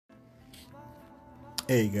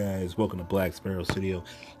Hey guys, welcome to Black Sparrow Studio.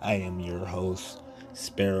 I am your host,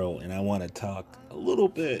 Sparrow, and I want to talk a little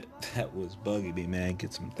bit that was bugging me, man.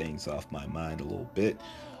 Get some things off my mind a little bit.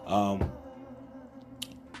 Um,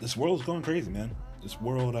 this world's going crazy, man. This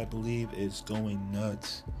world, I believe, is going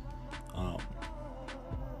nuts. Um,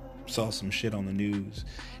 saw some shit on the news,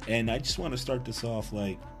 and I just want to start this off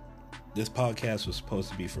like this podcast was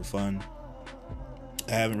supposed to be for fun.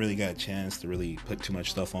 I haven't really got a chance to really put too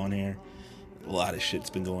much stuff on here. A lot of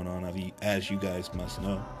shit's been going on, as you guys must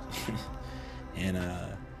know. And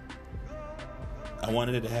I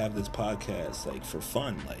wanted to have this podcast like for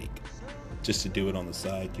fun, like just to do it on the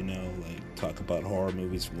side, like talk about horror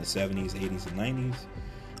movies from the 70s, 80s, and 90s,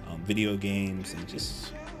 video games, and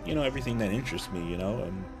just everything that interests me,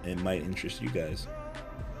 and it might interest you guys.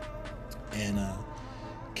 And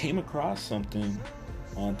came across something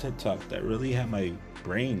on TikTok that really had my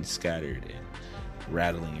brain scattered and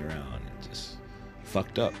rattling around and just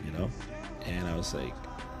fucked up, and I was like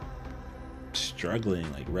struggling,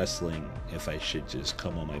 like wrestling if I should just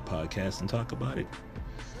come on my podcast and talk about it,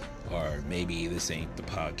 or maybe this ain't the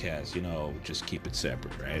podcast, just keep it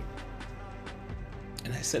separate, right?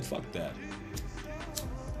 And I said fuck that.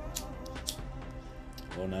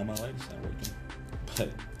 Well, now my light's not working, but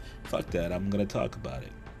fuck that, I'm gonna talk about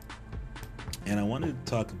it. And I wanted to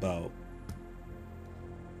talk about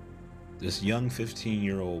this young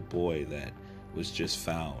 15-year-old boy that was just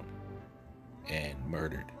found and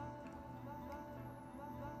murdered.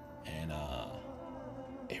 And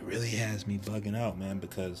it really has me bugging out, man,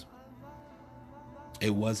 because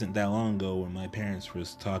it wasn't that long ago when my parents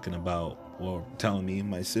was talking about, or telling me and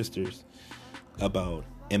my sisters about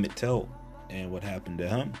Emmett Till and what happened to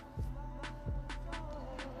him.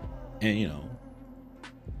 And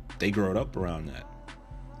they growed up around that.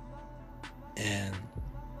 And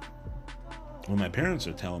when my parents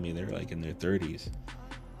are telling me, they're like in their 30s,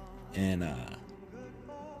 and I'm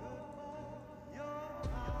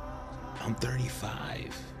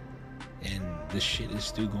 35, and this shit is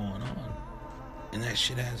still going on, and that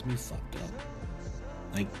shit has me fucked up.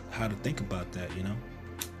 Like, how to think about that,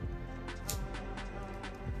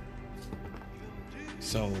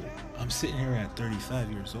 So I'm sitting here at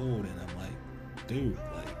 35 years old, and I'm like, dude,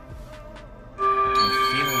 like, I'm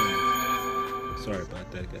feeling. Sorry about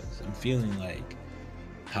that, guys. I'm feeling like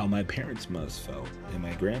how my parents must felt and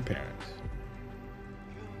my grandparents.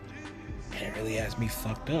 And it really has me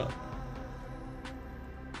fucked up.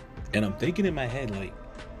 And I'm thinking in my head like,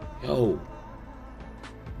 yo,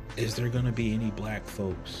 is there gonna be any black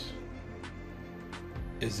folks?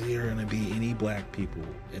 Is there gonna be any black people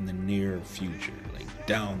in the near future, like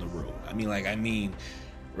down the road? I mean,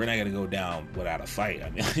 we're not gonna go down without a fight. I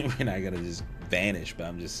mean, we're not gonna just vanish, but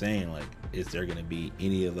I'm just saying, like, is there gonna be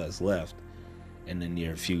any of us left in the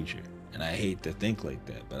near future? And I hate to think like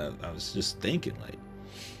that, but I was just thinking, like,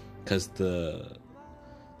 because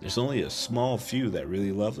there's only a small few that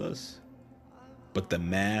really love us, but the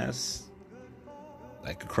mass,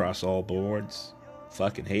 like across all boards,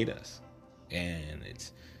 fucking hate us. And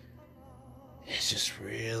it's just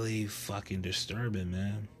really fucking disturbing,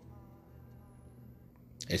 man.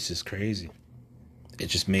 It's just crazy.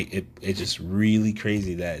 It's just really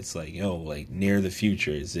crazy that it's like, yo, like, near the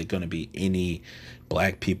future, is it gonna be any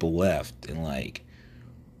black people left? And like,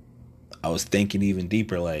 I was thinking even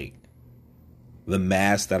deeper, like, the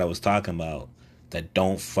mass that I was talking about that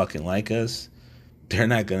don't fucking like us, they're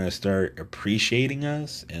not gonna start appreciating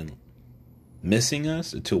us and missing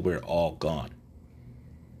us until we're all gone.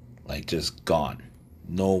 Like, just gone.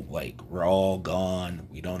 No, like, we're all gone,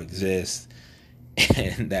 we don't exist,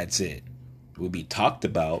 and that's it. We'll be talked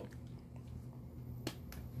about.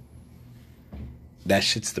 That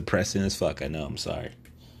shit's depressing as fuck. I know, I'm sorry.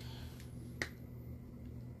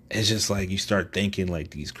 It's just like you start thinking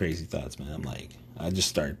like these crazy thoughts, man. I'm like, I just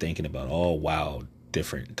started thinking about all wild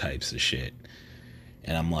different types of shit.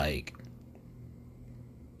 And I'm like,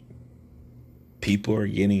 people are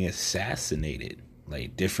getting assassinated.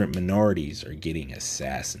 Like, different minorities are getting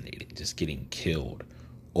assassinated, just getting killed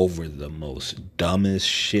over the most dumbest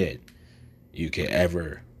shit you could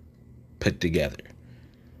ever put together.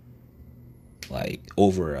 Like,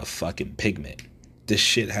 over a fucking pigment. This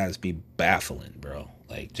shit has me baffling, bro.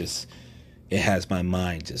 Like, just, it has my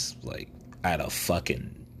mind just like at a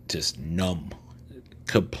fucking just numb.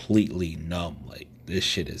 Completely numb. Like, this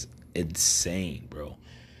shit is insane, bro.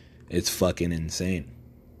 It's fucking insane.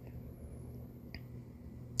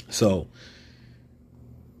 So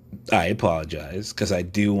I apologize, because I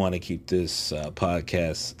do want to keep this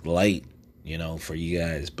podcast light, for you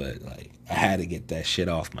guys, but like, I had to get that shit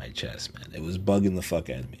off my chest, man. It was bugging the fuck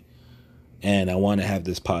out of me. And I want to have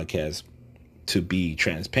this podcast to be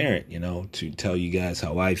transparent, to tell you guys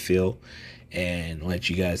how I feel and let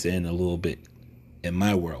you guys in a little bit in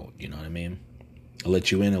my world, you know what I mean? I'll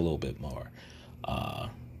let you in a little bit more.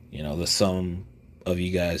 There's some of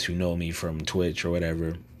you guys who know me from Twitch or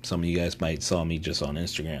whatever. Some of you guys might saw me just on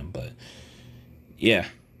Instagram, but yeah.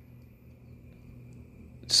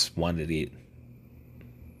 Just wanted to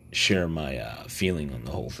share my feeling on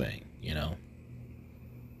the whole thing,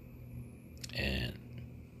 And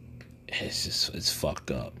it's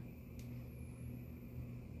fucked up.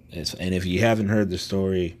 And if you haven't heard the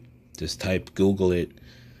story, just Google it.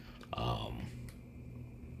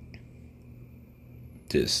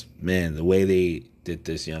 The way they did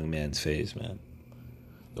this young man's face, man.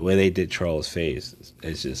 The way they did Charles' face,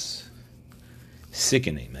 it's just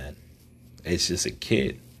sickening, man. It's just a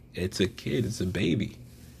kid. It's a kid. It's a baby.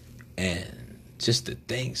 And just to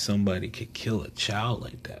think somebody could kill a child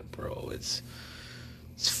like that, bro, it's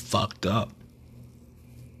fucked up.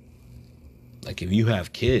 Like, if you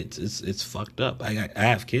have kids, it's fucked up. I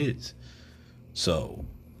have kids. So,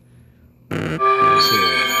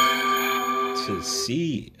 to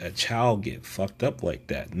see a child get fucked up like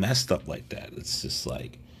that, messed up like that, it's just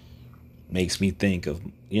like, makes me think of,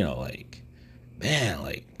 man,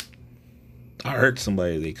 like, I hurt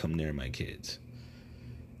somebody, they come near my kids.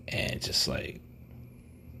 And just like,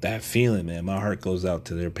 that feeling, man, my heart goes out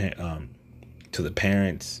to to the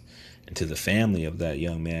parents and to the family of that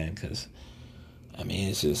young man, because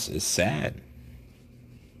it's sad.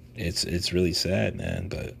 It's really sad, man.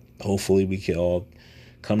 But hopefully we can all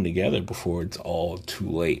come together before it's all too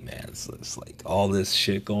late, man. It's like all this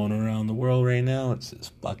shit going around the world right now. It's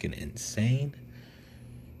just fucking insane.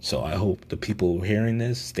 So I hope the people hearing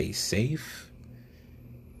this stay safe.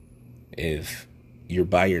 If you're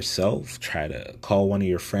by yourself, try to call one of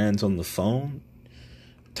your friends on the phone.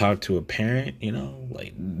 Talk to a parent,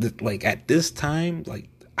 like at this time, like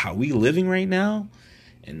how we living right now,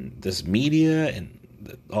 and this media and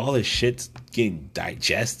all this shit's getting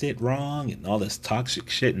digested wrong, and all this toxic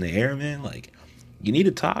shit in the air, man. Like, you need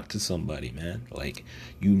to talk to somebody, man. Like,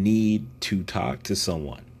 you need to talk to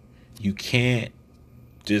someone. You can't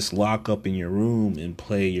just lock up in your room and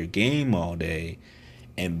play your game all day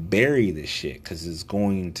and bury this shit, because it's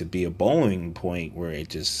going to be a boiling point where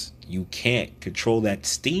you can't control that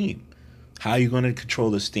steam. How are you going to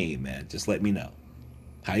control the steam, man? Just let me know.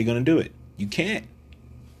 How are you going to do it? You can't.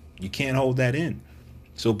 You can't hold that in.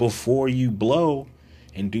 So before you blow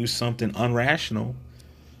and do something irrational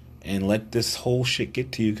and let this whole shit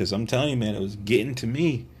get to you, because I'm telling you, man, it was getting to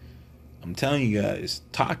me. I'm telling you guys,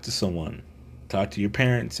 talk to someone. Talk to your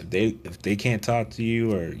parents. If they can't talk to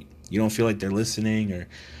you, or you don't feel like they're listening or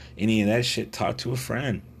any of that shit, talk to a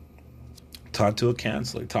friend. Talk to a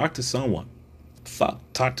counselor. Talk to someone.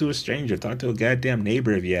 Talk to a stranger. Talk to a goddamn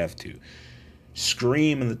neighbor if you have to.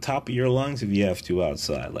 Scream in the top of your lungs if you have to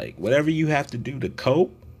outside. Like, whatever you have to do to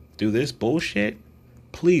cope through this bullshit,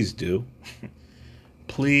 please do.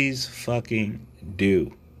 Please fucking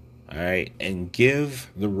do. All right? And give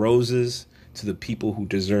the roses to the people who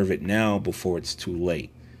deserve it now before it's too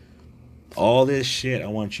late. All this shit, I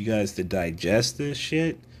want you guys to digest this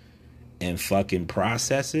shit and fucking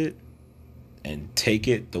process it and take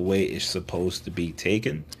it the way it's supposed to be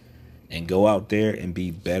taken, and go out there and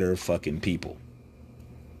be better fucking people.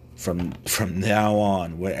 From now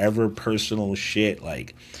on, whatever personal shit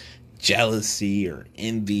like jealousy or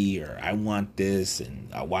envy or I want this and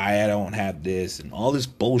why I don't have this and all this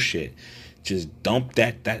bullshit, just dump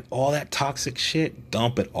that all that toxic shit,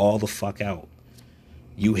 dump it all the fuck out.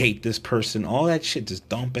 You hate this person, all that shit, just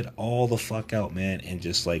dump it all the fuck out, man. And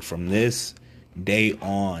just like from this day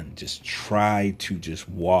on, just try to just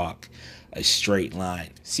walk a straight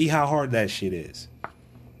line. See how hard that shit is,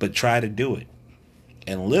 but try to do it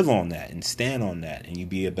and live on that and stand on that, and you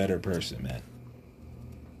be a better person, man.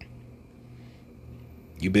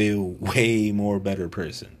 You be a way more better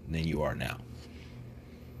person than you are now,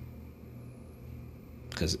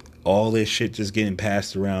 because all this shit just getting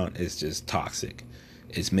passed around is just toxic.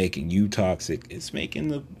 It's making you toxic. It's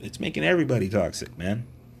making everybody toxic, man.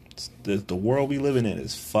 The world we living in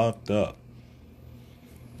is fucked up.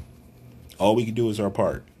 All we can do is our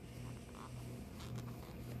part.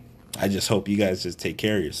 I just hope you guys just take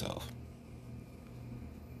care of yourself.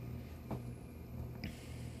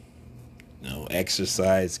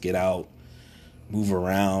 Exercise, get out, move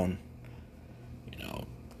around.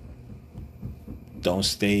 Don't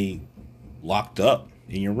stay locked up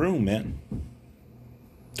in your room, man.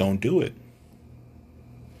 Don't do it.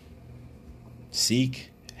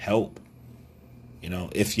 Seek help,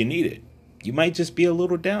 if you need it. You might just be a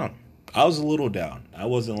little down. I was a little down. I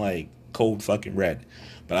wasn't like cold fucking red,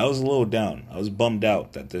 But I was a little down. I was bummed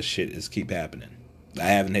out that this shit is keep happening. I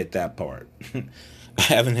haven't hit that part. I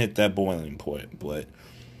haven't hit that boiling point. But,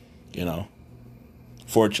 you know,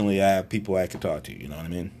 fortunately I have people I can talk to, you know what I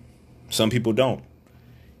mean? Some people don't.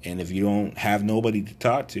 And if you don't have nobody to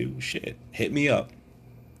talk to, shit, hit me up.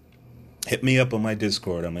 Hit me up on my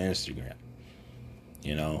Discord, on my Instagram.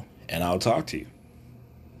 You know, and I'll talk to you.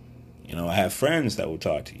 You know, I have friends that will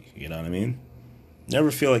talk to you. You know what I mean?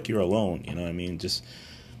 Never feel like you're alone. You know what I mean? Just,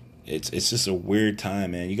 it's just a weird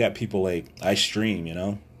time, man. You got people like, I stream, you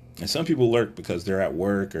know? And some people lurk because they're at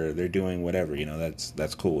work or they're doing whatever. You know,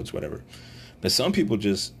 that's cool. It's whatever. But some people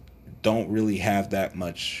just don't really have that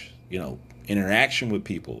much, you know, interaction with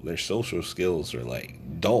people. Their social skills are like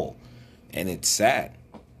dull, and it's sad.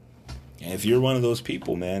 And if you're one of those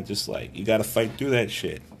people, man, just like, you got to fight through that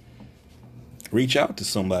shit. Reach out to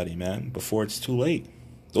somebody, man, before it's too late.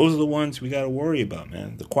 Those are the ones we got to worry about,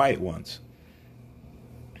 man. The quiet ones.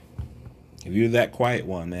 If you're that quiet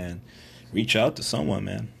one, man, reach out to someone,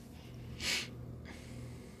 man.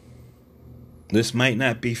 This might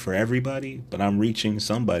not be for everybody, but I'm reaching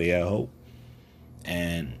somebody, I hope.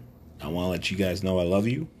 And I want to let you guys know I love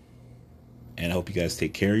you. And I hope you guys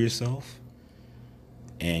take care of yourself.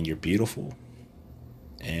 And you're beautiful.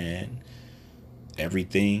 And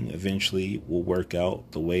everything eventually will work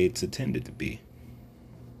out the way it's intended to be.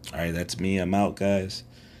 All right, that's me. I'm out, guys.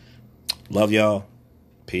 Love y'all.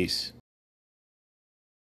 Peace.